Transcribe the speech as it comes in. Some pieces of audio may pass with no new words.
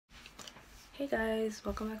Hey guys,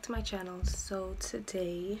 welcome back to my channel. So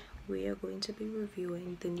today we are going to be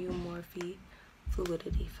reviewing the new Morphe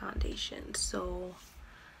Fluidity foundation. So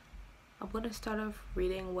I'm going to start off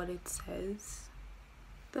reading what it says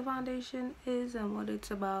the foundation is and what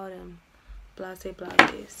it's about and blase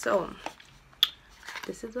blase. So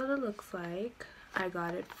this is what it looks like. I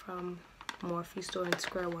got it from Morphe store in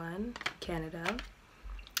Square One, Canada.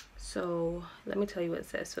 So let me tell you what it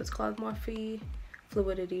says. So it's called Morphe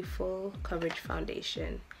Fluidity Full Coverage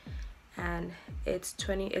Foundation, and it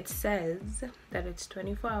says that it's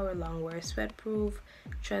 24-hour long wear, sweat proof,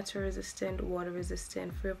 transfer resistant, water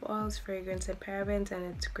resistant, free of oils, fragrance and parabens, and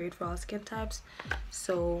it's great for all skin types.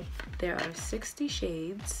 So there are 60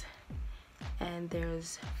 shades and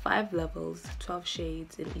there's 5 levels, 12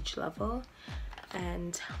 shades in each level.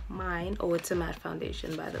 And mine, oh, it's a matte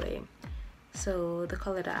foundation, by the way. So the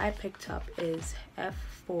color that I picked up is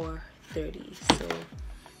F430. So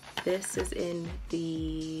this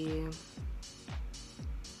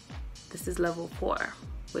is level 4,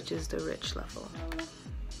 which is the rich level.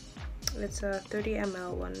 It's a 30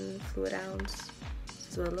 ml 1 fluid ounce. This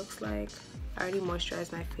is what it looks like. I already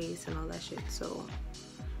moisturized my face and all that shit, so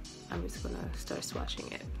I'm just gonna start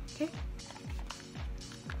swatching it. Okay,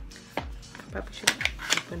 I probably should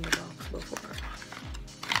open the box before.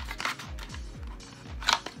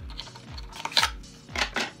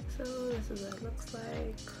 So this is what it looks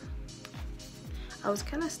like. I was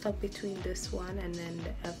kind of stuck between this one and then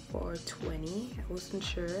the F420. I wasn't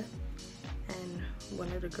sure, and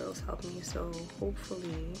one of the girls helped me, so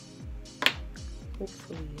hopefully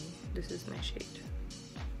this is my shade.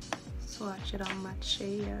 Swatch it on my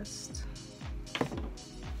chest.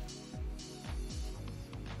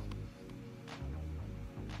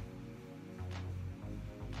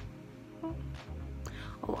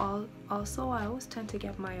 Oh, also I always tend to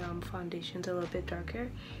get my foundations a little bit darker.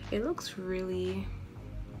 It looks really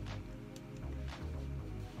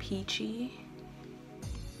peachy,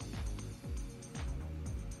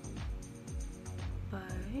 but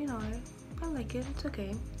you know, I like it. It's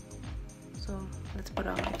okay. So let's put it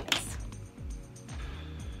on my face.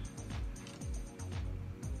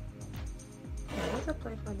 Yeah, let's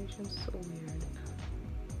apply foundation so weird.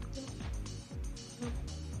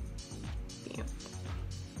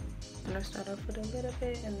 I'm gonna start off with a little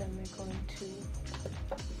bit and then we're going to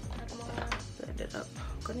blend it up.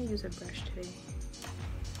 I'm gonna use a brush today.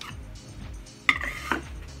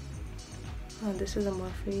 Oh, this is a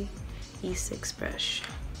Morphe E6 brush.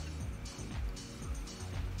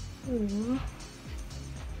 Ooh.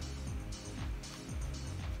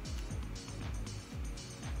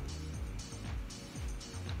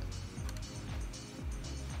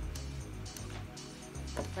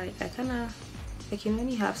 Like I kinda, like, you know when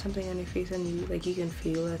you have something on your face and you can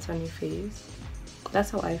feel that's on your face? That's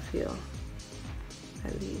how I feel,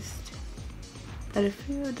 at least. But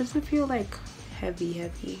it doesn't feel like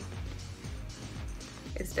heavy.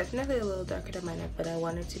 It's definitely a little darker than mine, but I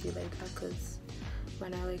want it to be like that because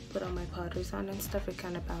when I put on my powders on and stuff, it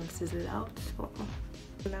kind of balances it out. So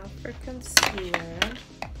now for concealer.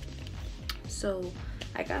 So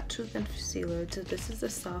I got 2 concealers. So this is a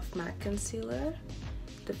soft matte concealer,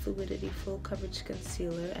 the Fluidity Full Coverage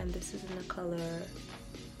Concealer, and this is in the color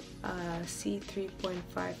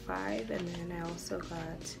C3.55, and then I also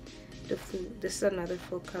got this is another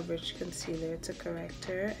full coverage concealer. It's a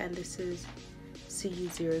corrector, and this is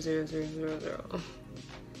C0.00.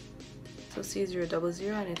 So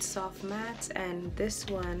C0.00, and it's soft matte. And this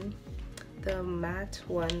one, the matte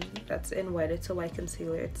one that's in white, it's a white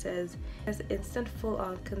concealer. It says has instant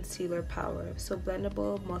full-on concealer power, so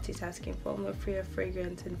blendable, multitasking formula, free of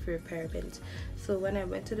fragrance and free of parabens. So when I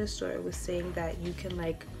went to the store, it was saying that you can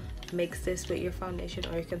mix this with your foundation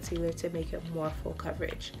or your concealer to make it more full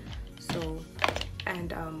coverage. So,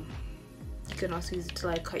 and you can also use it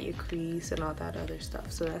to cut your crease and all that other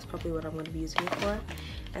stuff. So that's probably what I'm going to be using it for.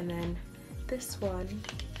 And then this one,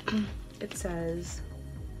 it says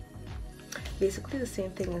basically the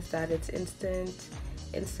same thing as that. It's instant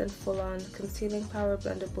full-on concealing power,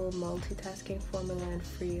 blendable, multitasking formula, and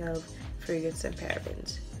free of fragrance and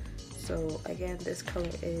parabens. So again, this color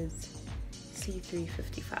is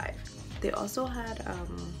C3.55. They also had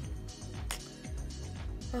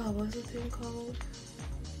what was the thing called?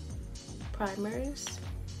 Primers.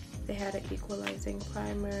 They had an equalizing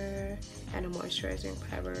primer and a moisturizing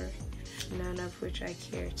primer, none of which I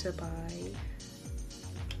care to buy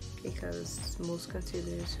because most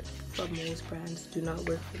concealers from most brands do not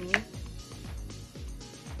work for me.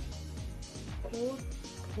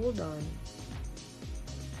 Hold on.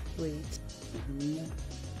 Wait.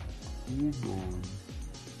 Hold on.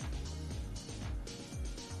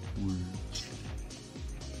 Wait.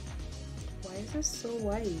 is this so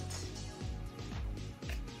white?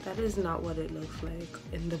 That is not what it looks like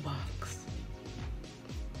in the box.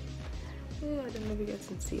 Yeah, I don't know if you guys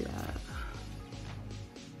can see that.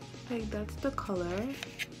 Like, that's the color.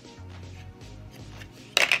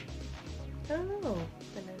 I don't know.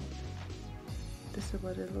 And then this is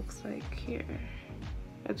what it looks like here.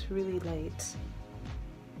 It's really light.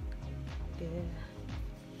 Yeah.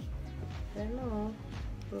 I don't know.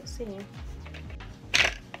 We'll see.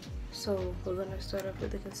 So we're gonna start off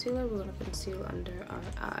with the concealer. We're gonna conceal under our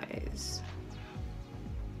eyes.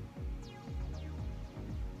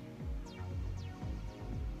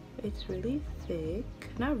 It's really thick.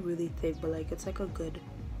 Not really thick, but like it's like a good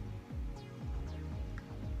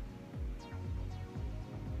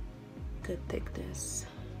thickness.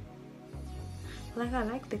 Like I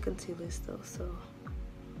like the concealer still, so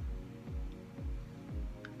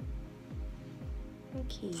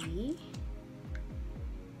okay.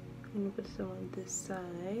 I'm gonna put some on this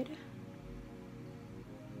side.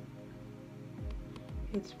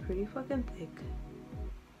 It's pretty fucking thick,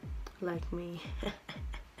 like me.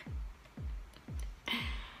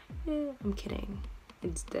 Yeah, I'm kidding.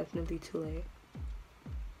 It's definitely too late.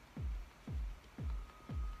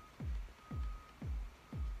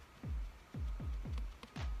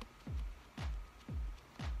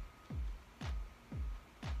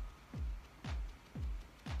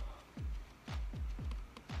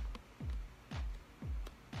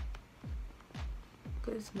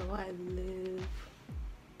 Because now I live.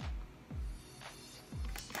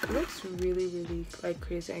 It looks really like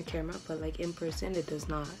crazy on camera, but like in person it does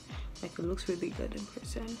not. Like it looks really good in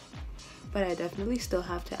person, but I definitely still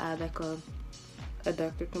have to add like a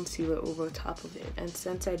darker concealer over top of it. And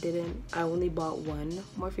since I only bought one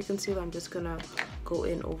Morphe concealer, I'm just gonna go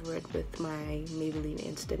in over it with my Maybelline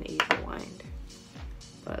Instant Age Rewind.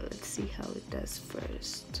 But let's see how it does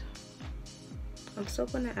first. I'm still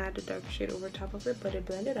gonna add a darker shade over top of it, but it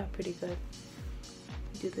blended out pretty good.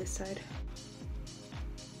 Do this side.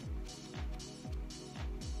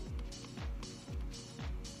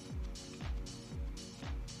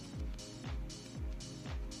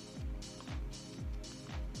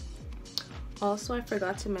 Also, I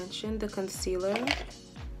forgot to mention the concealer.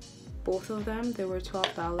 Both of them, they were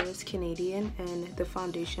 $12 Canadian, and the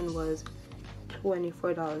foundation was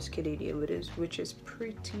 $24 Canadian, which is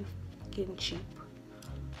pretty fucking cheap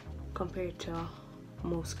compared to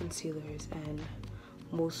most concealers and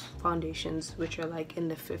most foundations, which are like in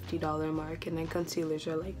the $50 mark, and then concealers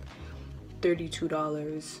are like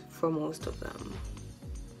 $32 for most of them.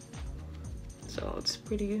 So it's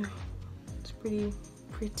pretty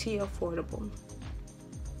affordable.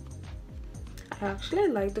 I actually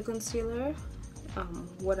like the concealer.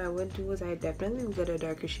 What I would do is I definitely would get a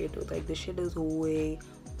darker shade though. Like the shade is way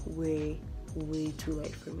too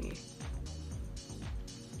light for me.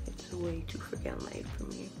 It's way too freaking light for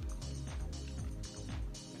me.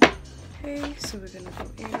 Okay, so we're gonna go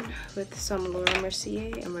in with some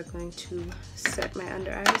Mercier, and we're going to set my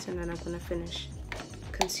under eyes, and then I'm gonna finish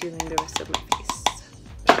concealing the rest of my face.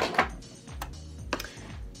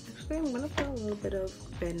 I'm gonna put a little bit of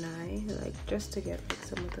Ben Nye, like just to get like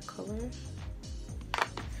some of the color.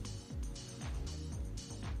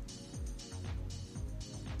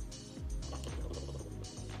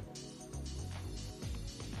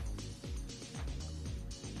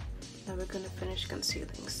 Now we're gonna finish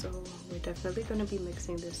concealing, so we're definitely gonna be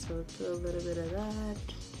mixing this, so do a little bit of that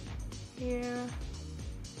here.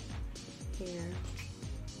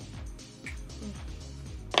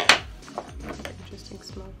 Interesting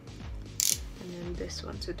smell. And then this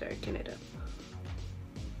one to darken it up.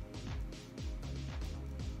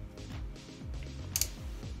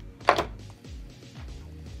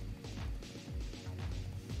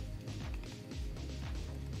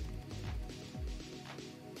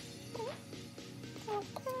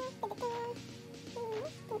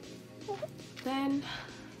 Then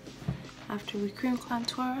after we cream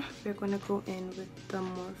contour, we're going to go in with the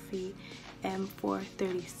Morphe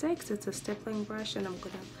M436. It's a stippling brush, and I'm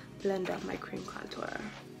going to blend out my cream contour.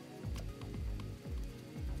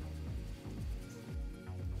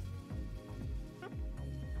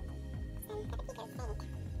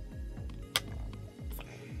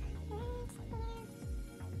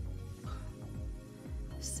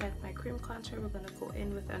 Set my cream contour. We're going to go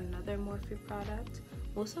in with another Morphe product.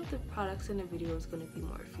 Most of the products in the video is going to be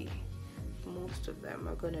Morphe. Most of them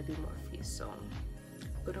are going to be Morphe, so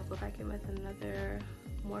we're going to go back in with another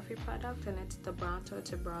Morphe product, and it's the Bronzer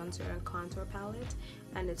to Bronzer and Contour palette,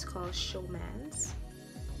 and it's called Showman's.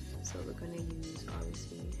 So we're going to use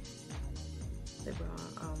obviously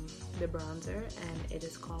the bronzer, and it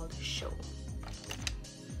is called Show.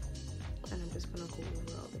 and I'm just gonna go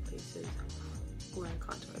over all the places where I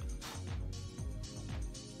contoured.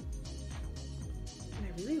 And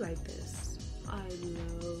I really like this. I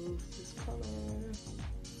love this color.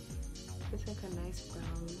 It's like a nice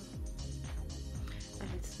brown, and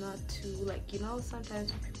it's not too, like, you know,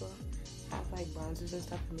 sometimes when people have like bronzers and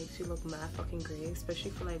stuff, it makes you look mad fucking gray,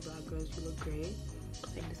 especially for like black girls, you look gray.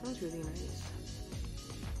 Like, this one's really nice.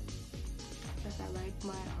 Like, I like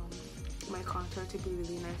my contour to be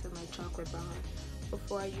really nice and like chocolate brown.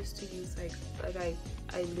 Before I used to use like I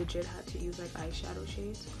legit had to use like eyeshadow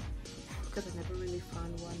shades because I never really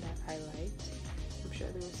found one that I liked. I'm sure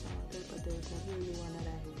there was some out there, but there was never really one that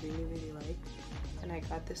I really liked. And I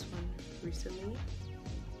got this one recently.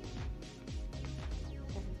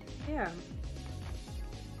 And yeah,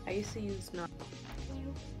 I used to use not.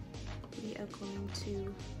 We are going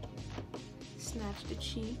to snatch the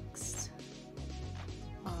cheeks.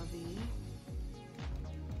 Obvi.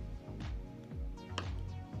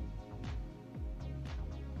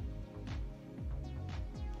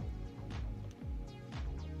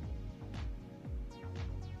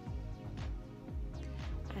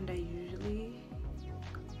 And I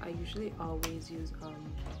usually always use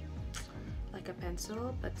like a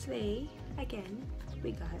pencil, but today again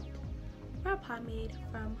we got our pomade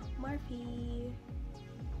from Morphe.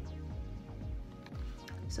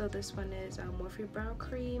 So this one is Morphe Brow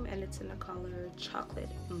Cream, and it's in the color Chocolate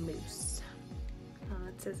Mousse.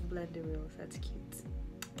 It says blended rose. That's cute.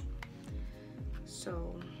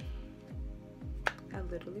 So I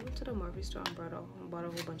literally went to the Morphe store and bought a whole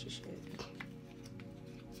bunch of shit.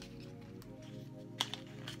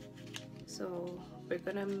 So we're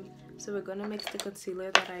gonna mix the concealer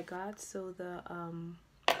that I got. So the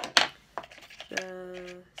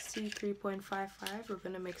C3.55, we're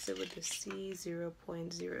gonna mix it with the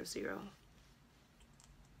C0.00,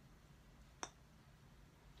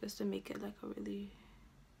 just to make it like a really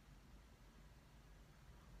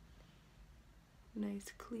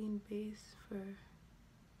nice clean base for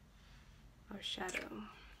our shadow.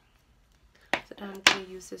 So now I'm gonna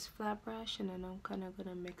use this flat brush, and then I'm kind of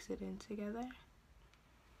gonna mix it in together.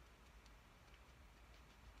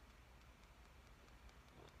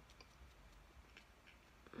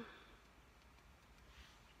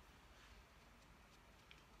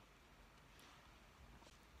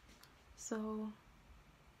 So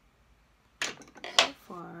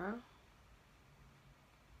far,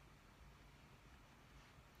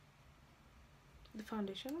 the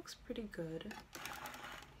foundation looks pretty good.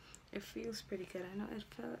 It feels pretty good. I know it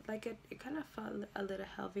felt like it kind of felt a little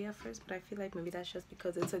heavy at first, but I feel like maybe that's just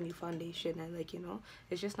because it's a new foundation, and like, you know,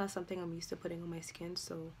 it's just not something I'm used to putting on my skin,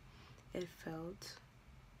 so it felt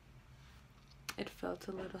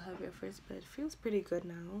a little heavy at first, but it feels pretty good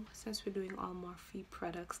now. Since we're doing all Morphe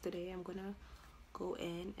products today, I'm gonna go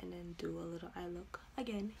in and then do a little eye look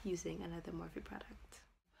again using another Morphe product.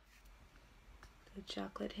 The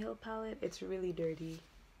JaclynHill palette. It's really dirty.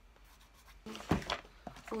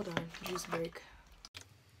 Hold on, juice break.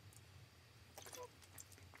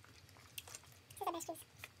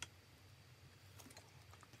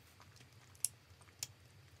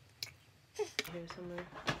 Here's some more.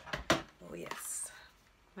 Oh yes,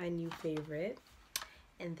 my new favorite,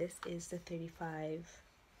 and this is the 35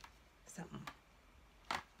 something.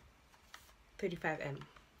 35M.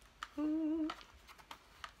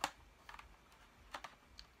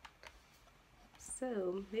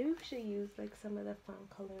 So maybe we should use like some of the fun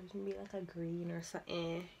colors, maybe like a green or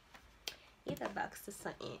something. Either box to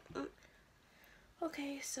something.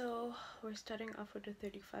 Okay, so we're starting off with the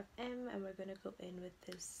 35M, and we're gonna go in with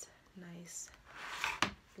this nice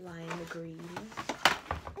lime green.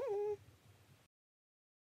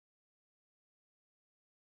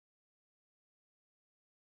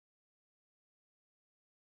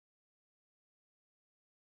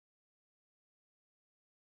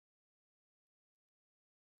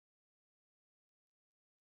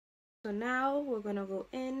 So now we're gonna go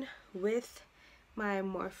in with my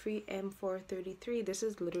Morphe M433. This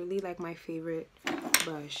is literally like my favorite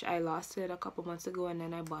brush. I lost it a couple months ago, and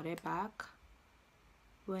then I bought it back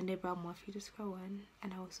when they brought Morphe to square one,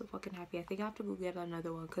 and I was so fucking happy. I think I have to go get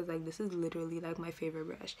another one, because like this is literally like my favorite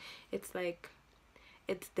brush. It's like,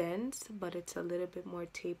 it's dense, but it's a little bit more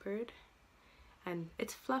tapered, and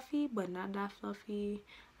it's fluffy but not that fluffy,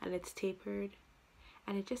 and it's tapered.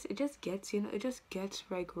 And it just gets, you know, it just gets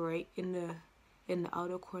like right in the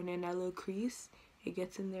outer corner, in that little crease. It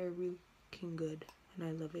gets in there really fucking good, and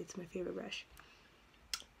I love it. It's my favorite brush.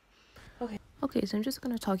 Okay, Okay, so I'm just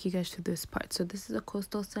going to talk you guys through this part. So this is a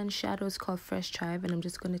Costal Scents shadow. It's called Fresh Chive, and I'm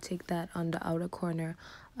just going to take that on the outer corner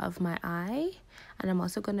of my eye. And I'm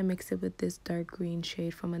also going to mix it with this dark green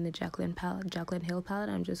shade from the JaclynHill palette.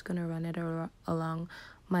 I'm just going to run it along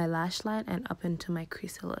my lash line and up into my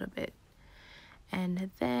crease a little bit.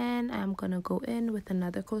 And then I'm going to go in with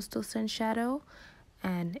another Costal Scents shadow,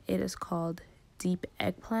 and it is called Deep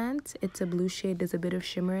Eggplant. It's a blue shade. There's a bit of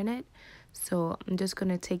shimmer in it. So I'm just going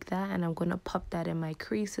to take that and I'm going to pop that in my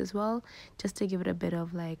crease as well, just to give it a bit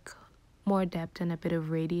of like more depth and a bit of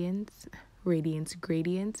gradient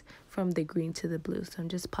from the green to the blue. So I'm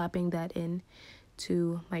just popping that in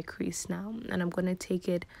to my crease now, and I'm going to take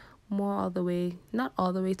it more all the way, not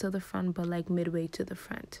all the way to the front, but like midway to the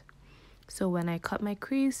front. So when I cut my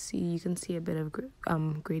crease, you can see a bit of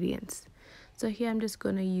gradients. So here I'm just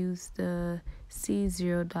going to use the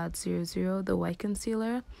C0.00, the white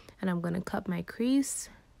concealer, and I'm going to cut my crease.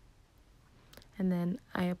 And then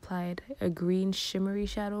I applied a green shimmery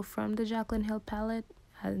shadow from the JaclynHill palette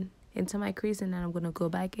into my crease, and then I'm going to go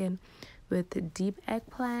back in with the Deep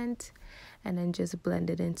Eggplant and then just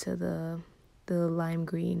blend it into the lime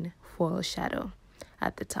green foil shadow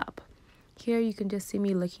at the top. Here you can just see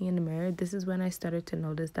me looking in the mirror. This is when I started to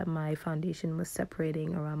notice that my foundation was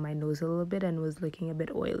separating around my nose a little bit and was looking a bit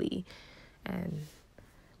oily, and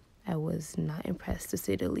I was not impressed, to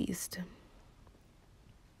say the least.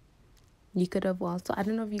 You could have also, I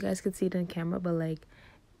don't know if you guys could see it in camera, but like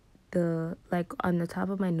on the top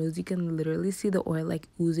of my nose, you can literally see the oil like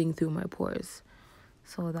oozing through my pores.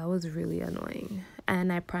 So that was really annoying.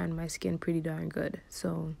 And I primed my skin pretty darn good,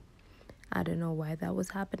 so I don't know why that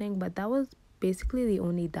was happening, but that was basically the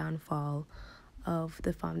only downfall of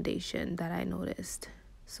the foundation that I noticed.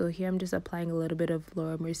 So here I'm just applying a little bit of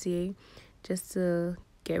Mercier just to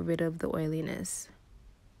get rid of the oiliness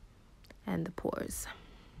and the pores.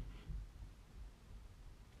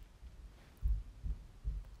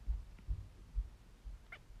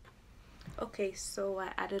 Okay, so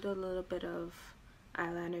I added a little bit of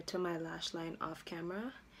eyeliner to my lash line off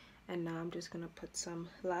camera. And now I'm just going to put some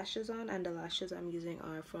lashes on, and the lashes I'm using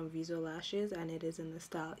are from Visolashes, and it is in the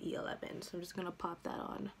style E11. So I'm just going to pop that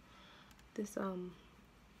on. This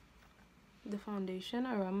the foundation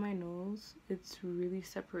around my nose, it's really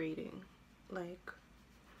separating. Like,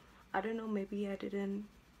 I don't know, maybe I didn't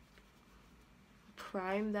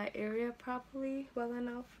prime that area properly well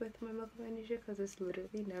enough with my Magnesia, because this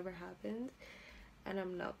literally never happened. And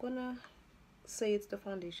I'm not going to say it's the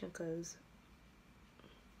foundation, because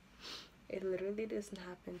it literally doesn't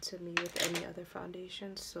happen to me with any other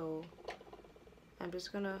foundation. So I'm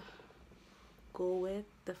just gonna go with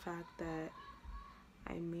the fact that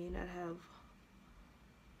I may not have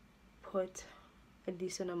put a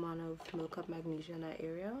decent amount of Milk Up Magnesia in that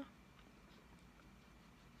area,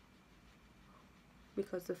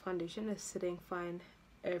 because the foundation is sitting fine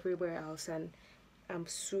everywhere else, and I'm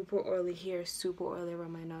super oily here, super oily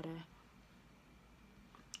around my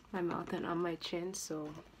mouth and on my chin. So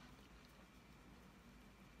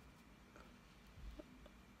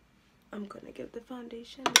I'm gonna give the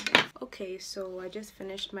foundation. Okay, so I just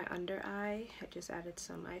finished my under eye. I just added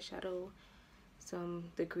some eyeshadow,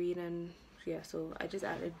 the green, and yeah, so I just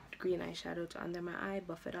added green eyeshadow to under my eye,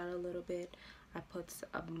 buff it out a little bit. I put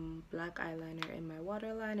black eyeliner in my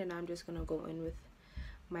waterline, and I'm just gonna go in with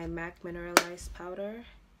my MAC mineralized powder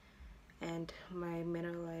and my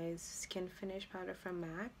mineralized skin finish powder from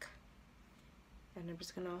MAC, and I'm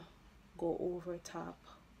just gonna go over top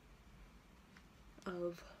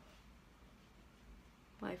of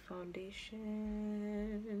my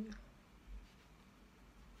foundation.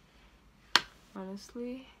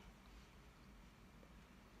 Honestly,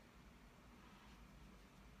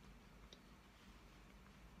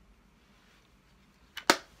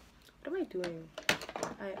 what am I doing?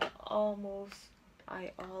 I almost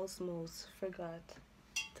forgot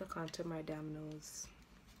to contour my damn nose.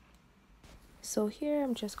 So here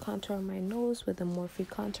I'm just contouring my nose with the Morphe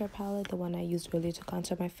contour palette, the one I used earlier to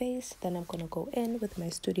contour my face. Then I'm going to go in with my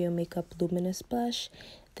Studio Makeup Luminous blush,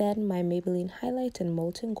 then my Maybelline highlight in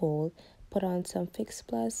Molten Gold, put on some Fix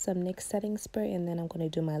Plus, some NYX setting spray, and then I'm going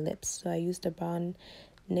to do my lips. So I used a brown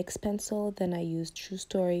NYX pencil, then I used True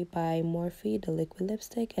Story by Morphe, the liquid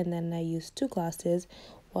lipstick, and then I used two glosses,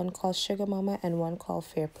 one called Sugar Mama and one called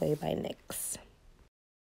Fair Play by NYX.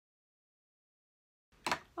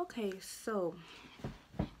 Okay, so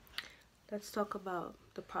let's talk about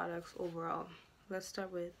the products overall. Let's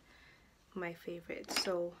start with my favorite.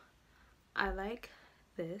 So I like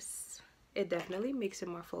this. It definitely makes it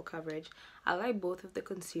more full coverage. I like both of the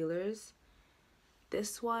concealers.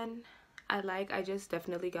 This one I just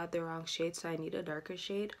definitely got the wrong shade, so I need a darker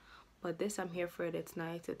shade. but this I'm here for it. It's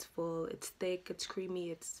nice, it's full, it's thick, it's creamy,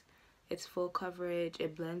 it's full coverage,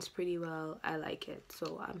 it blends pretty well. I like it,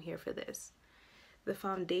 so I'm here for this. The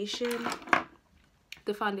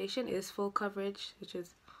foundation is full coverage, which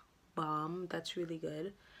is bomb. That's really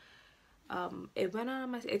good. It went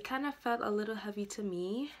on my, it kind of felt a little heavy to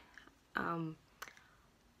me,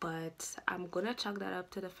 but I'm gonna chalk that up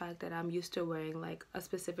to the fact that I'm used to wearing like a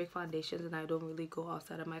specific foundation and I don't really go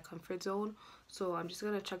outside of my comfort zone. So I'm just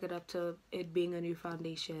gonna chalk it up to it being a new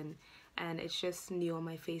foundation, and it's just new on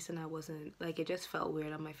my face, and I wasn't like, it just felt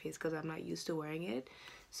weird on my face because I'm not used to wearing it.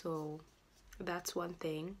 So that's one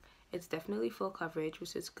thing. It's definitely full coverage,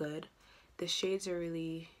 which is good. The shades are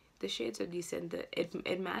decent.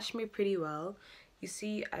 It matched me pretty well. You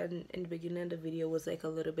see, in the beginning of the video was like a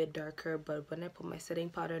little bit darker, but when I put my setting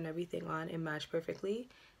powder and everything on, it matched perfectly.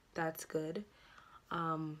 That's good.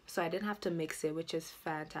 So I didn't have to mix it, which is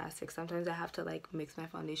fantastic. Sometimes I have to like mix my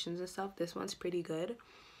foundations and stuff. This one's pretty good.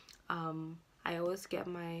 I always get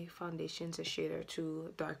my foundations a shade or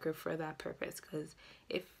two darker for that purpose, because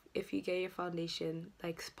if you get your foundation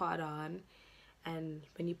like spot on, and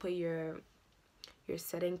when you put your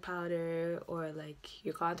setting powder or like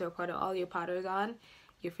your contour powder, all your powders on,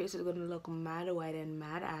 your face is going to look mad white and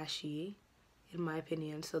mad ashy, in my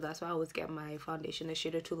opinion. So that's why I always get my foundation a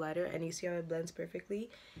shade or two lighter, and you see how it blends perfectly.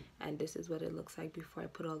 And this is what it looks like before I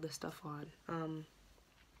put all this stuff on.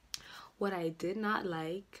 What I did not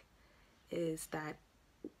like is that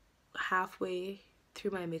halfway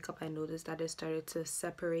through my makeup I noticed that it started to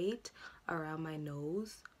separate around my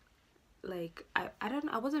nose. Like I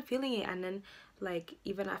wasn't feeling it, and then like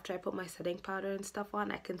even after I put my setting powder and stuff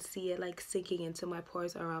on, I can see it like sinking into my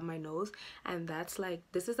pores around my nose, and that's like,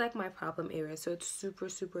 this is like my problem area. So it's super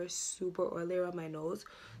oily around my nose.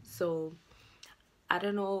 So I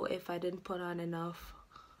don't know if I didn't put on enough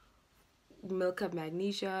Milk of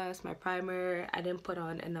Magnesia as my primer. I didn't put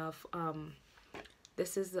on enough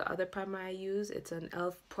this is the other primer I use. It's an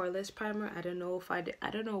Elf poreless primer. I don't know if I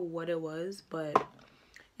don't know what it was, but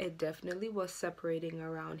it definitely was separating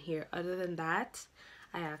around here. Other than that,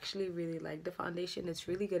 I actually really like the foundation. It's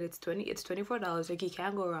really good. It's $24. Like, you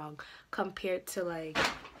can't go wrong compared to like,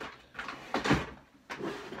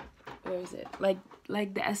 where is it,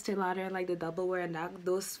 like the Estee Lauder and like the Double Wear and that,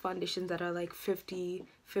 those foundations that are like $50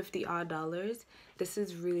 odd dollars. This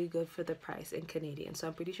is really good for the price in Canadian. So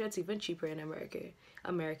I'm pretty sure it's even cheaper in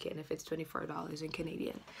American if it's $24 in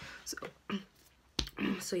Canadian.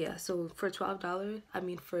 So yeah, so for $12, I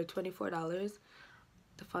mean for $24,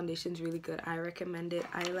 the foundation's really good. I recommend it.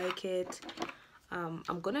 I like it.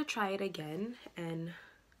 I'm gonna try it again and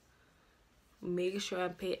make sure I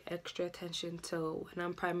pay extra attention to when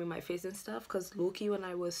I'm priming my face and stuff, because low-key when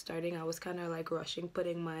I was starting, I was kind of like rushing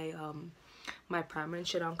putting my my primer and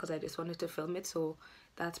shit on because I just wanted to film it. So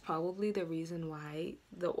that's probably the reason why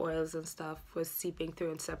the oils and stuff was seeping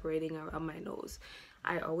through and separating around my nose.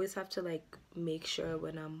 I always have to like make sure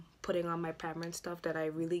when I'm putting on my primer and stuff that I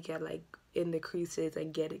really get like in the creases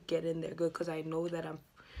and get in there good, because I know that I'm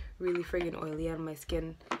really friggin' oily and my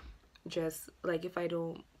skin, just like if I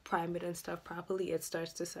don't prime it and stuff properly, it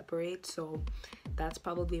starts to separate. So that's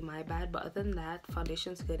probably my bad. But other than that,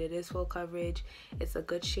 foundation's good. It is full coverage. It's a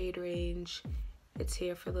good shade range. It's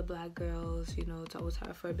here for the black girls. You know, it's always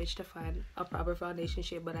hard for a bitch to find a proper foundation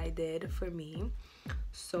shade, but I did for me.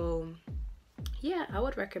 So yeah, I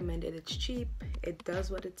would recommend it. It's cheap, it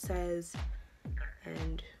does what it says,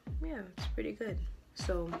 and yeah, it's pretty good.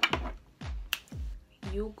 So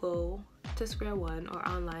you go to Square One or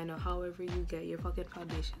online or however you get your fucking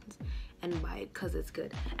foundations and buy it, because it's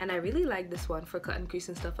good. And I really like this one for cut and crease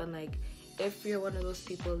and stuff. And like, if you're one of those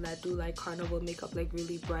people that do like carnival makeup, like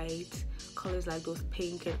really bright colors like those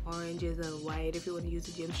pink and oranges and white, if you want to use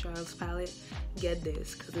the James Charles palette, get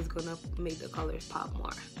this, because it's gonna make the colors pop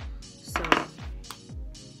more. So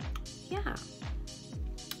yeah,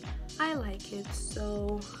 I like it.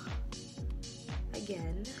 So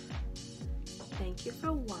again, thank you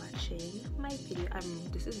for watching my video.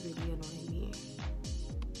 This is really annoying me.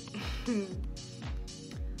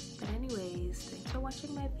 But anyways, thanks for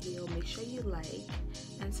watching my video. Make sure you like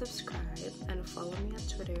and subscribe and follow me on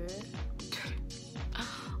Twitter.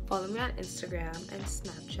 Follow me on Instagram and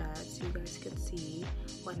Snapchat so you guys can see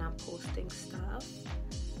when I'm posting stuff.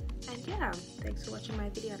 And yeah, thanks for watching my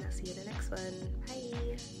video, and I'll see you in the next one.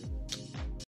 Bye.